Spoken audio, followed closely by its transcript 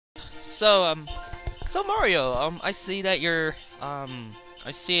So Mario, I see that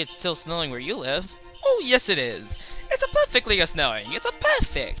I see it's still snowing where you live. Oh, yes it is. It's a perfectly snowing. It's a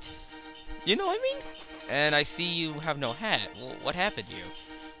perfect. You know what I mean? And I see you have no hat. Well, what happened to you?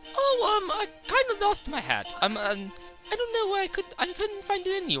 Oh, I kind of lost my hat. I don't know where I couldn't find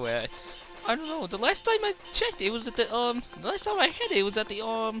it anywhere. I don't know. The last time I checked, it was at the last time I had it, it was at the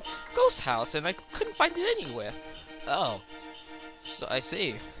ghost house, and I couldn't find it anywhere. Oh, so I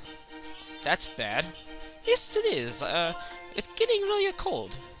see. That's bad. Yes, it is. It's getting really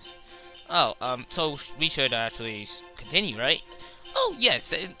cold. Oh, so we should actually continue, right? Oh,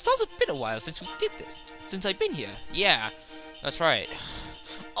 yes. It's also been a while since we did this. Since I've been here. Yeah, that's right.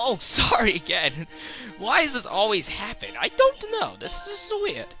 Oh, sorry again. Why does this always happen? I don't know. This is just so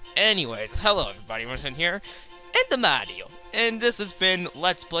weird. Anyways, hello everybody, Winston here, and the Mario. And this has been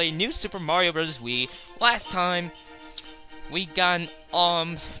Let's Play New Super Mario Bros. Wii. Last time, we got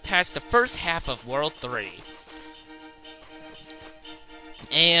past the first half of World 3.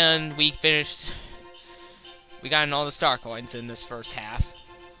 And we got all the star coins in this first half.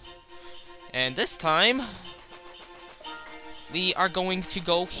 And this time, we are going to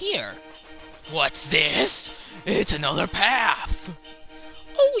go here. What's this? It's another path!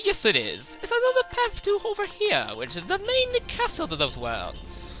 Oh, yes it is. It's another path to over here, which is the main castle of this world.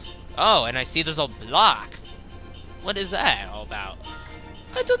 Oh, and I see there's a block. What is that all about?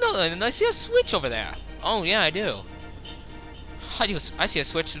 I don't know, and I see a switch over there. Oh, yeah, I do. I see a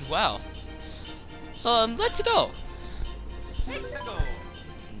switch as well. So, let's go.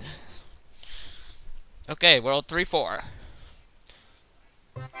 Okay, World 3-4.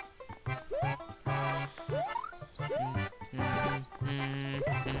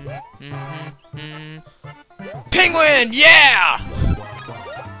 Penguin! Yeah!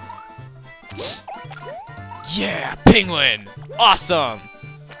 Yeah, penguin! Awesome!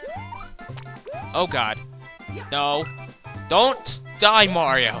 Oh god. No. Don't die,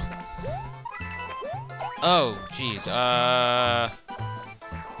 Mario! Oh, jeez,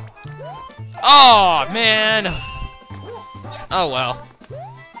 oh, man! Oh, well.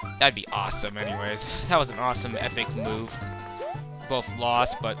 That'd be awesome anyways. That was an awesome, epic move. Both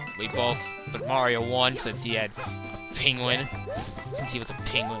lost, but Mario won since he had a penguin. Since he was a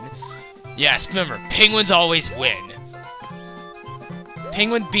penguin. Yes, remember, penguins always win.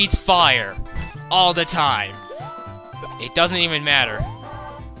 Penguin beats fire. All the time. It doesn't even matter.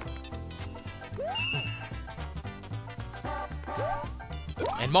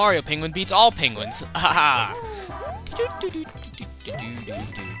 And Mario Penguin beats all penguins. Haha.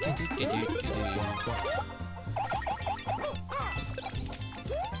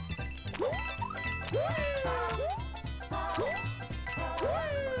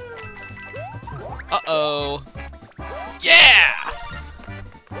 Uh-oh. Yeah!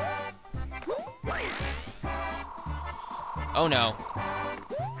 Oh no.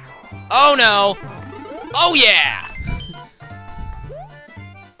 Oh no! Oh yeah!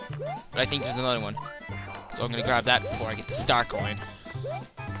 But I think there's another one. So I'm gonna grab that before I get the star coin.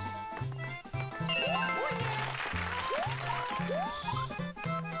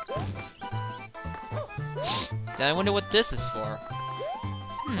 Then I wonder what this is for.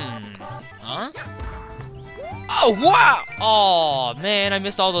 Huh? Oh, wow! Oh, man, I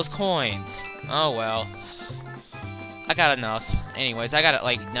missed all those coins. Oh, well. I got enough. Anyways, I got,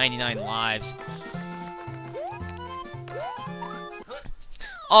 like, 99 lives.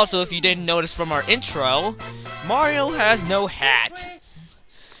 Also, if you didn't notice from our intro, Mario has no hat.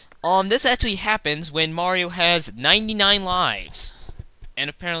 This actually happens when Mario has 99 lives. And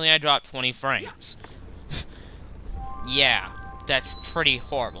apparently I dropped 20 frames. Yeah, that's pretty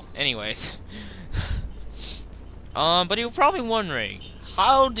horrible. Anyways. But you're probably wondering,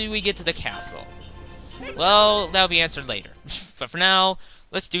 how do we get to the castle? Well, that'll be answered later. But for now,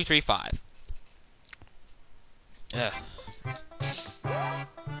 let's do 3-5.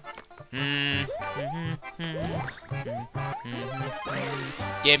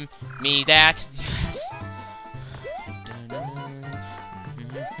 Give me that. Yes.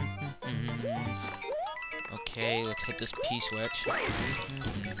 Okay, let's hit this P-switch.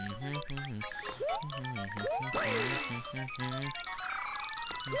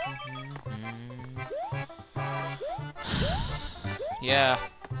 Yeah.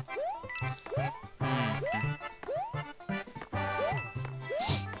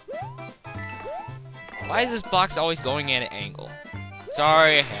 Why is this box always going at an angle?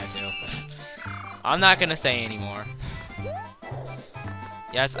 Sorry, I had to. I'm not gonna say anymore.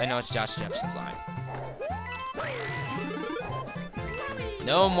 Yes, I know it's Josh Jefferson's line.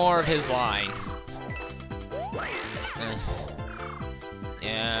 No more of his line.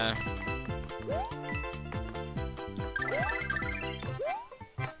 Yeah.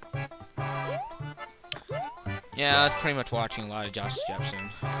 Yeah, I was pretty much watching a lot of Josh Jepson.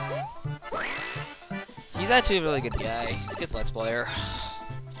 He's actually a really good guy. He's a good Let's Player.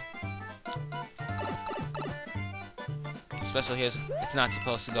 Especially his, it's not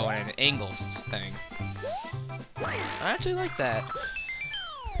supposed to go in an angle thing. I actually like that.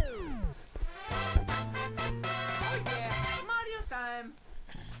 Mario time.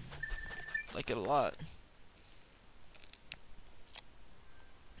 Like it a lot.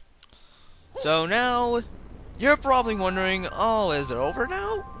 So now, you're probably wondering, oh, is it over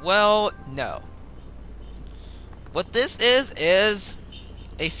now? Well, no. What this is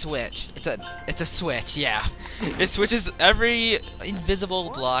a switch. It's a switch, yeah. It switches every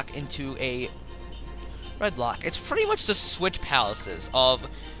invisible block into a red block. It's pretty much the Switch palaces of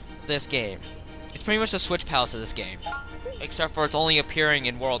this game. It's pretty much the Switch palace of this game. Except for it's only appearing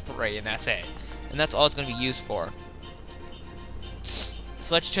in World 3, and that's it. And that's all it's going to be used for.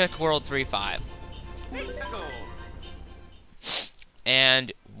 So let's check World 3.5.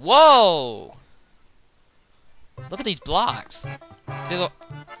 And, whoa! Look at these blocks.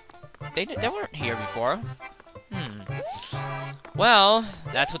 They weren't here before. Well,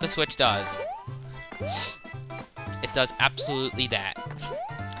 that's what the Switch does. It does absolutely that.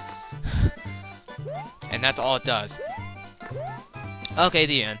 And that's all it does. Okay,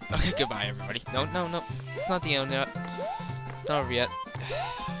 the end. Okay, goodbye, everybody. No. It's not the end yet. It's not over yet.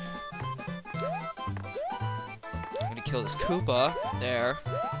 I'm gonna kill this Koopa. There.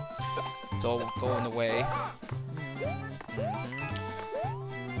 It's all going away.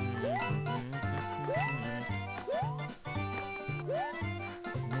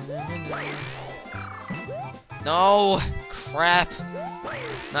 No! Crap!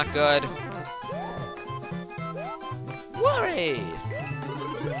 Not good. Worry!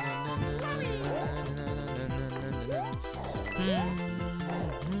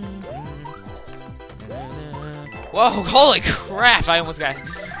 Whoa! Holy crap! I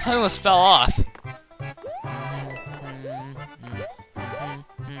almost fell off.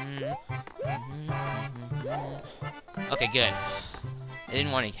 Okay, good. I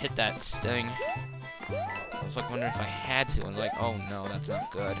didn't want to hit that sting. I was like wondering if I had to, and like, oh no, that's not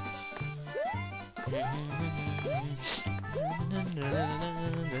good.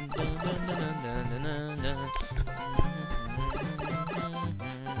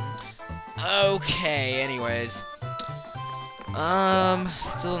 Okay, anyways.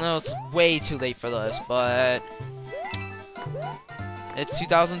 Still know it's way too late for this, but it's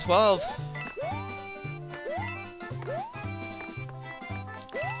 2012.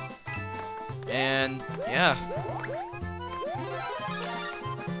 And yeah.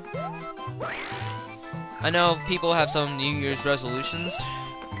 I know people have some New Year's resolutions.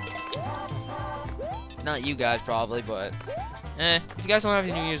 Not you guys probably, but if you guys don't have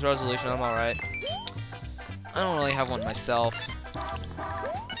a New Year's resolution, I'm alright. I don't really have one myself.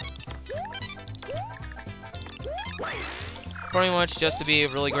 Pretty much just to be a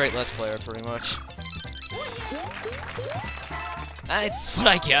really great Let's Player, pretty much. That's what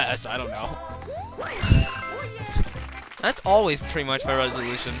I guess, I don't know. That's always pretty much my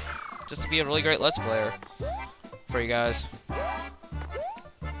resolution. Just to be a really great Let's Player. For you guys.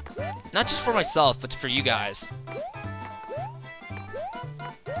 Not just for myself, but for you guys.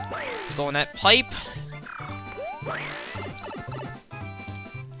 Let's go in that pipe.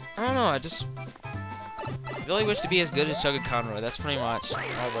 I don't know, I just really wish to be as good as Chugged Conroy. That's pretty much all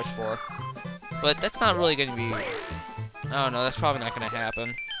I wish for. But that's not really going to be... I don't know, that's probably not going to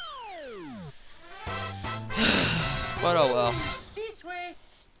happen. But oh well.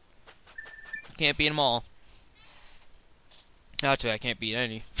 Can't beat them all. Actually, I can't beat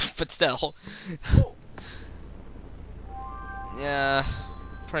any. But still. Yeah,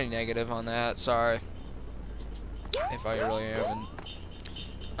 pretty negative on that, sorry. If I really am, and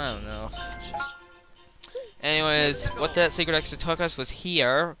I don't know. Just... Anyways, what that secret exit took us was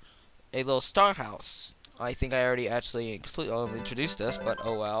here. A little star house. I think I already actually completely introduced this, but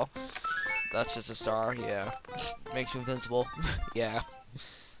oh well. That's just a star, yeah. Makes you invincible. Yeah.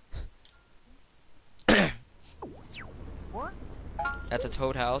 That's a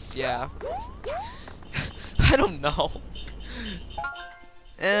toad house, yeah. I don't know.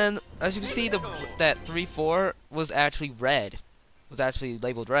 And as you can see, that 3-4 was actually red. Was actually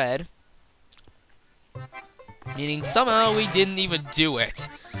labeled red. Meaning somehow we didn't even do it.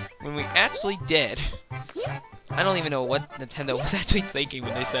 When we actually did. I don't even know what Nintendo was actually thinking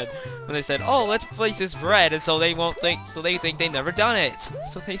when they said, "Oh, let's place this red," and so they think they've never done it.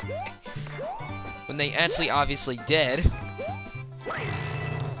 So when they actually obviously did.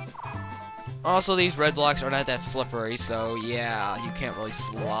 Also, these red blocks are not that slippery, so yeah, you can't really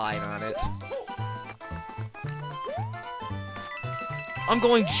slide on it. I'm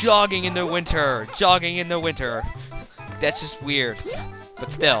going jogging in the winter. Jogging in the winter. That's just weird.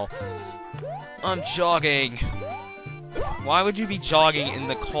 But still. I'm jogging. Why would you be jogging in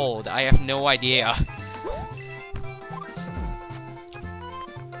the cold? I have no idea.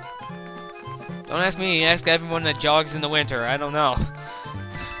 Don't ask me, ask everyone that jogs in the winter. I don't know.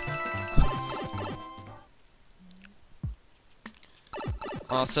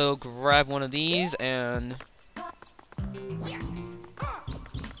 Also, grab one of these and...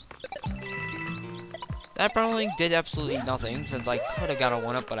 That probably did absolutely nothing, since I could have got a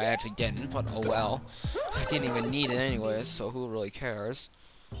 1-up, but I actually didn't, but oh well. I didn't even need it anyways, so who really cares?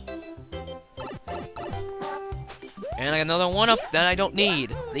 And I got another 1-up that I don't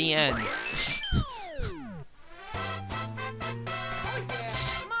need. The end.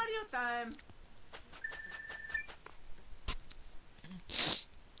 Mario time.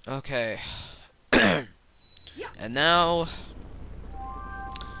 Okay. And now...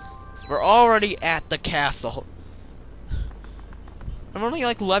 We're already at the castle. I'm only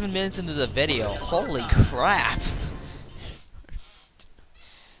like 11 minutes into the video. Holy crap.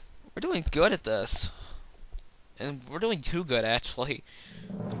 We're doing good at this. And we're doing too good, actually.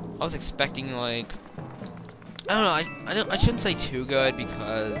 I was expecting, like... I don't know, I shouldn't say too good,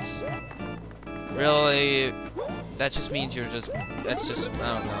 because... Really... That just means you're just... That's just,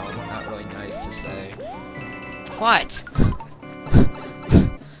 I don't know, not really nice to say. What?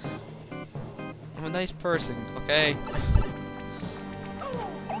 I'm a nice person, okay?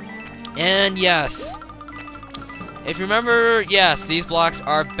 And yes. If you remember, yes, these blocks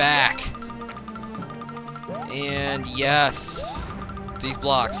are back. And yes. These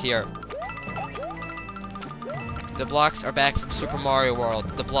blocks here. The blocks are back from Super Mario World.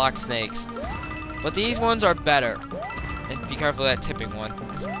 The block snakes. But these ones are better. And be careful of that tipping one.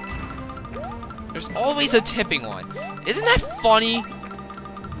 There's always a tipping one. Isn't that funny?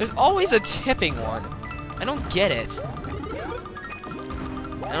 There's always a tipping one. I don't get it.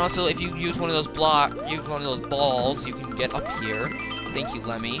 And also, if you use one of those balls, you can get up here. Thank you,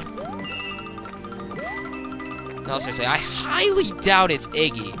 Lemmy. No, seriously, I highly doubt it's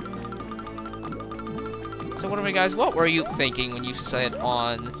Iggy. So, what guys? What were you thinking when you said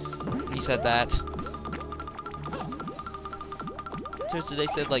that? Seriously, they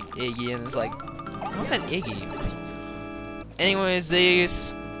said like Iggy, and it's like, how's that Iggy? Anyways,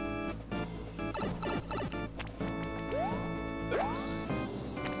 these.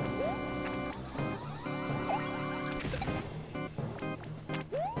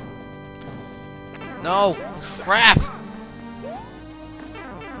 No! Crap!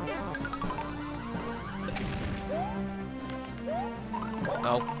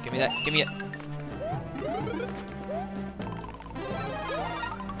 No, give me that, give me it.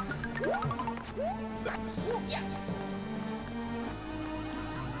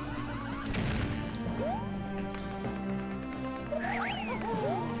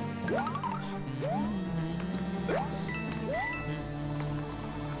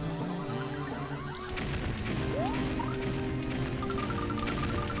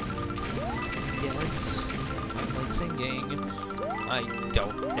 Yes, I'm like singing. I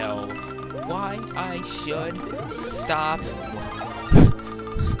don't know why I should stop.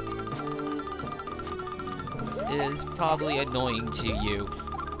 This is probably annoying to you.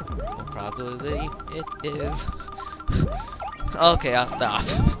 Well, probably it is. Okay, I'll stop.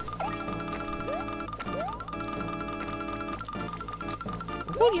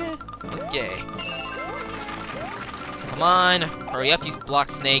 Oh yeah. Okay. Come on, hurry up, you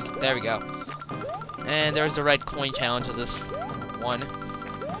block snake. There we go. And there's the red coin challenge of this one.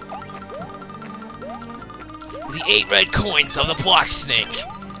 The 8 red coins of the block snake.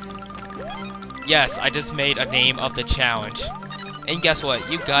 Yes, I just made a name of the challenge. And guess what?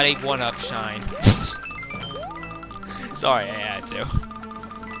 You got a 1-up shine. Sorry, I had to.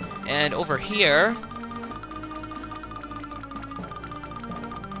 And over here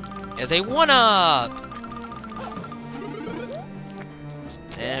is a 1-up.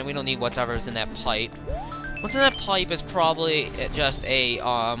 And we don't need whatever's in that pipe. What's in that pipe is probably just a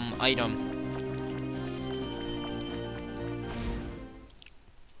item.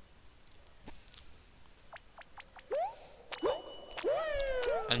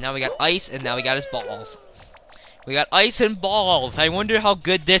 And now we got ice, and now we got his balls. We got ice and balls. I wonder how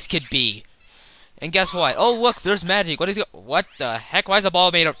good this could be. And guess what? Oh look, there's magic. What is it? What the heck? Why is the ball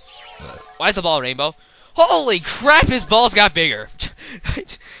made of? Why is the ball rainbow? Holy crap! His balls got bigger.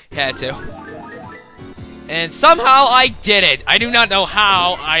 Had to. And somehow I did it. I do not know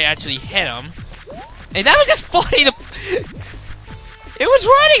how I actually hit him. And that was just funny. It was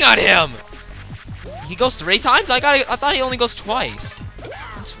running on him. He goes 3 times? I thought he only goes twice.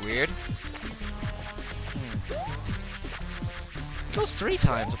 weird. Goes 3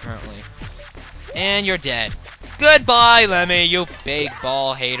 times, apparently. And you're dead. Goodbye, Lemmy, you big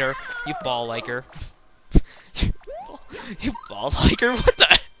ball hater. You ball liker. You ball liker? What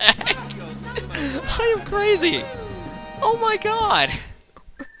the heck? I am crazy. Oh my god.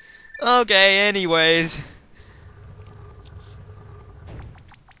 Okay, anyways.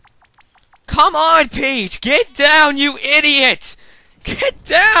 Come on, Peach! Get down, you idiot! Get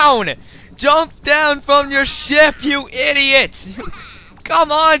down! Jump down from your ship, you idiot!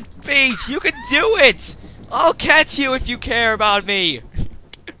 Come on, Peach! You can do it! I'll catch you if you care about me!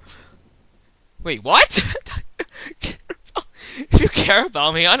 Wait, what? If you care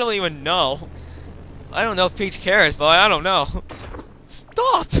about me, I don't even know. I don't know if Peach cares, but I don't know.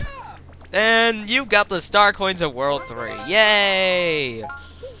 Stop! And you've got the star coins of World 3. Yay!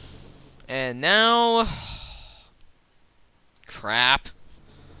 And now... crap.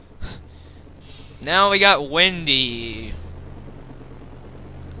 Now we got Wendy.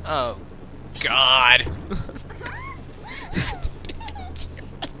 Oh, God.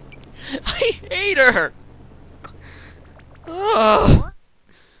 I hate her. Ugh.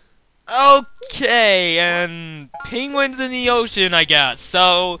 Okay, and penguins in the ocean, I guess.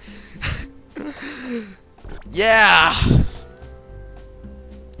 So, yeah.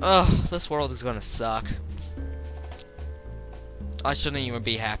 Ugh, this world is gonna suck. I shouldn't even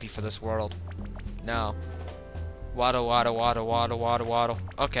be happy for this world. No. Waddle, waddle, waddle, waddle, waddle, waddle.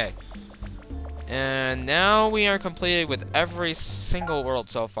 Okay. And now we are completed with every single world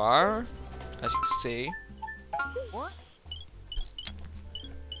so far, as you can see. What?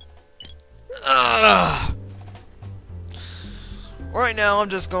 Ugh. Right now, I'm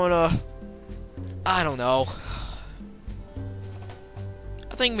just gonna... I don't know.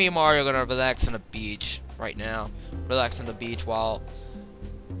 I think me and Mario are gonna relax on the beach right now. Relax on the beach while...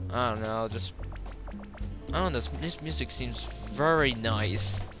 I don't know, just... I don't know, this music seems very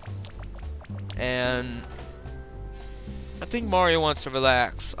nice. And... I think Mario wants to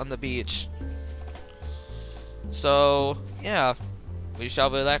relax on the beach. So, yeah. We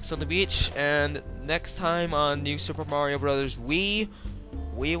shall relax on the beach, and next time on New Super Mario Bros. We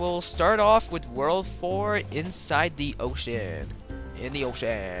will start off with World 4 inside the ocean. In the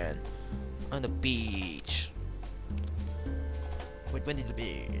ocean. On the beach. With Wendy the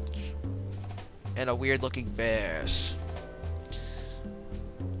beach. And a weird looking fish.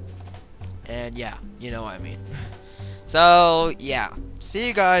 And yeah, you know what I mean. So, yeah. See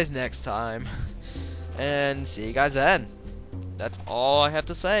you guys next time. And see you guys then. That's all I have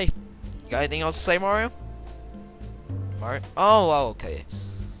to say. You got anything else to say, Mario? Mario? Oh, okay.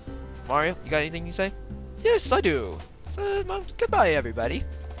 Mario, you got anything to say? Yes, I do. So, goodbye, everybody.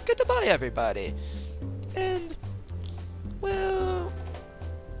 Goodbye, everybody. And, well...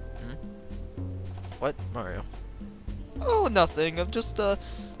 What, Mario? Oh, nothing. I'm just,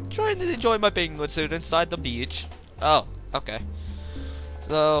 trying to enjoy my penguin suit inside the beach. Oh, okay.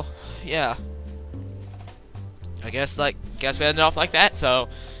 So, yeah. I guess we ended off like that, so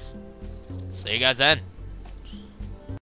see you guys then.